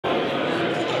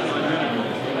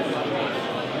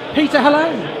Peter, hello.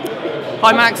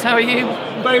 Hi Max, how are you?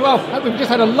 Very well. We've just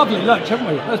had a lovely lunch, haven't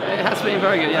we? It has been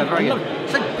very good, yeah, very good.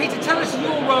 So Peter, tell us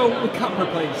your role with CUPGRA,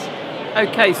 please.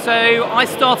 Okay, so I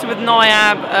started with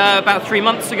NIAB about 3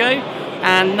 months ago,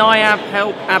 and NIAB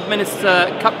help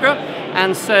administer CUPGRA,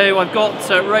 and so I've got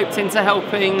roped into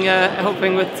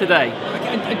helping with today.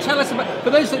 Okay, and tell us about, for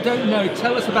those that don't know,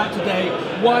 tell us about today,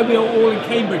 why we are all in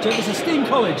Cambridge. It's a STEAM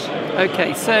college.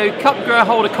 Okay, so CUPGRA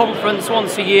hold a conference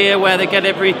once a year where they get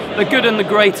the good and the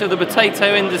great of the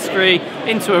potato industry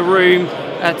into a room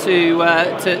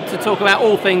to talk about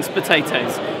all things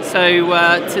potatoes. So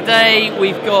today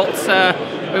we've got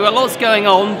lots going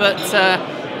on, but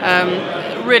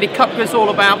really CUPGRA is all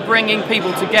about bringing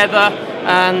people together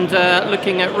and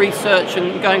looking at research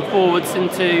and going forwards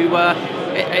into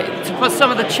for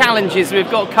some of the challenges we've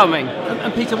got coming.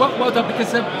 And Peter, well done,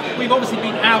 because we've obviously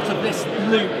been out of this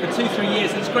loop for 2-3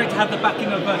 years, and it's great to have the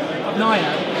backing of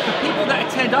NIAB. For people that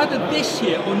attend either this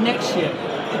year or next year,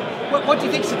 what do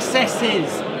you think success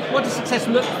is? What does success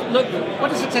look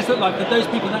like for those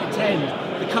people that attend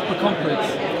the CUPGRA conference?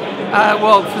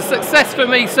 Well, for success for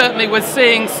me, certainly we're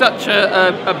seeing such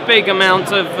a big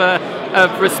amount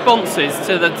of responses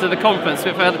to the conference.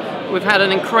 We've had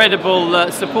an incredible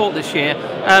support this year.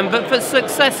 But for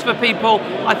success for people,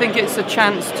 I think it's a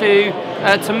chance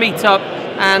to meet up.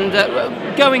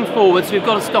 And going forwards, we've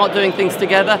got to start doing things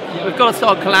together. We've got to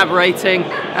start collaborating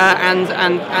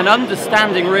and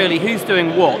understanding really who's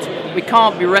doing what. We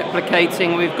can't be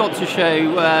replicating. We've got to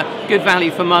show good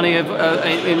value for money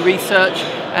in research.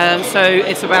 So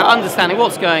it's about understanding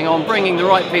what's going on, bringing the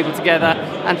right people together,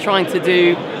 and trying to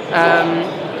do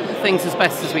things as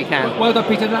best as we can. Well done,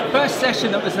 Peter. That first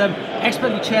session that was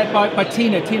expertly chaired by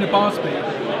Tina Barsby,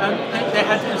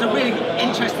 it was a really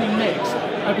interesting mix.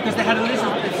 Because they had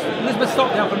Elizabeth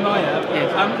Stockdale from NIAB,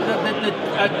 yes. the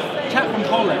chap from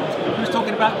Holland who was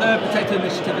talking about the potato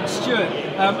initiative, and Stuart,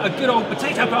 a good old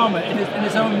potato farmer in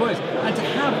his own words, and to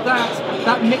have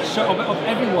that mixture of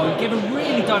everyone give a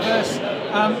really diverse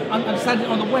understanding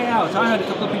on the way out. I heard a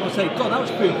couple of people say, God, that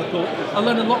was food for thought. I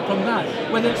learned a lot from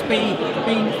that. Whether it's being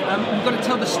you've got to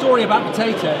tell the story about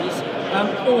potatoes,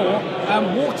 or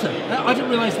water. I didn't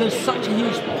realise there's such a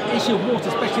huge issue of water,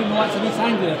 especially in the likes of East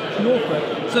Anglia,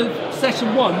 Norfolk. So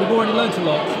session 1, we've already learnt a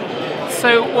lot.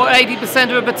 So what,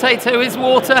 80% of a potato is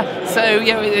water? So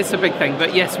yeah, it's a big thing.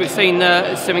 But yes, we've seen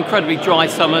some incredibly dry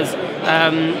summers.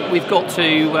 We've got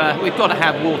to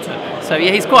have water. So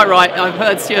yeah, he's quite right. I've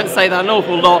heard Stuart say that an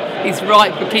awful lot. He's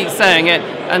right, but keep saying it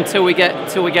until we get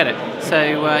it. So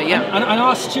yeah. And I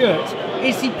asked Stuart,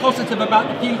 is he positive about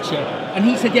the future? And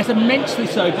he said yes, immensely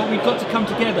so, but we've got to come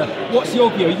together. What's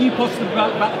your view? Are you positive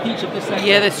about the future of this sector?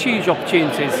 Yeah, there's huge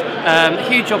opportunities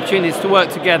to work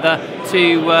together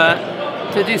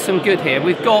to do some good here.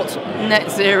 We've got net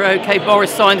zero. Okay,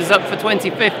 Boris signed us up for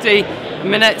 2050.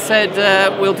 Minette said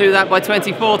we'll do that by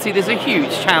 2040. There's a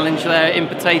huge challenge there in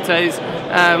potatoes.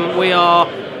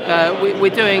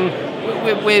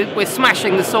 We're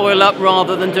smashing the soil up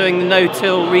rather than doing the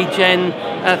no-till regen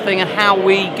thing, and how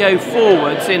we go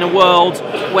forwards in a world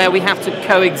where we have to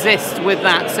coexist with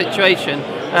that situation.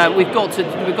 We've got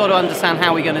to understand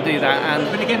how we're going to do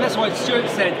that. But again, that's why Stuart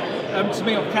said to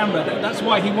me off camera that's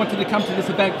why he wanted to come to this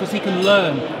event, because he can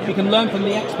learn. He can learn from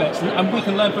the experts, and we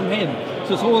can learn from him.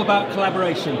 So it's all about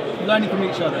collaboration, learning from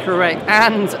each other. Correct,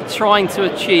 and trying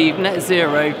to achieve net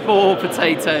zero for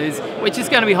potatoes, which is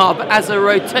going to be hard, but as a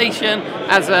rotation,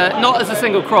 not as a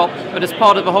single crop, but as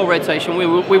part of the whole rotation, we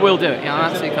will do it. Yeah,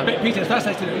 absolutely. Peter, that's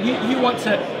actually, you want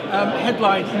to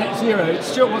headline net zero.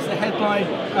 Stuart wants to headline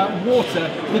water.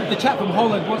 The chap from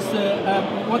Holland wants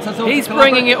us all. He's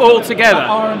bringing it all together.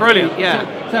 Brilliant.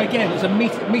 Yeah. So again, it's a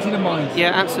meeting of minds.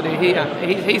 Yeah, absolutely.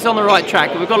 He's on the right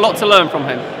track. We've got a lot to learn from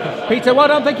him. Peter, well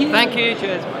done. Thank you. Thank you.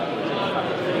 Cheers.